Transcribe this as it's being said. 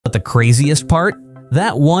But the craziest part?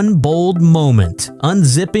 That one bold moment,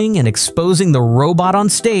 unzipping and exposing the robot on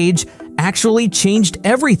stage, actually changed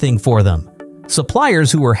everything for them.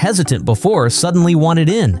 Suppliers who were hesitant before suddenly wanted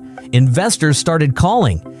in, investors started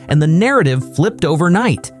calling, and the narrative flipped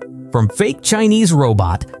overnight. From fake Chinese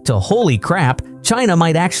robot to holy crap, China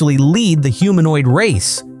might actually lead the humanoid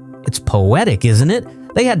race. It's poetic, isn't it?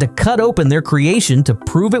 They had to cut open their creation to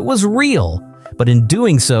prove it was real. But in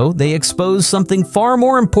doing so, they exposed something far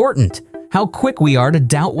more important: how quick we are to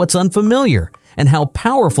doubt what's unfamiliar, and how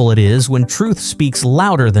powerful it is when truth speaks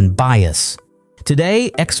louder than bias. Today,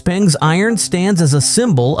 Xpeng's iron stands as a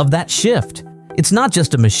symbol of that shift. It's not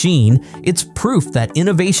just a machine, it's proof that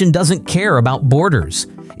innovation doesn't care about borders.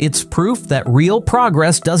 It's proof that real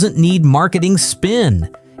progress doesn't need marketing spin.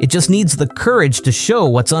 It just needs the courage to show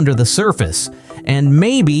what's under the surface. And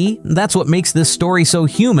maybe that's what makes this story so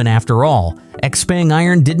human after all. Xpeng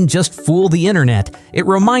Iron didn't just fool the internet, it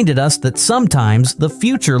reminded us that sometimes the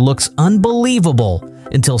future looks unbelievable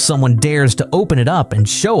until someone dares to open it up and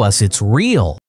show us it's real.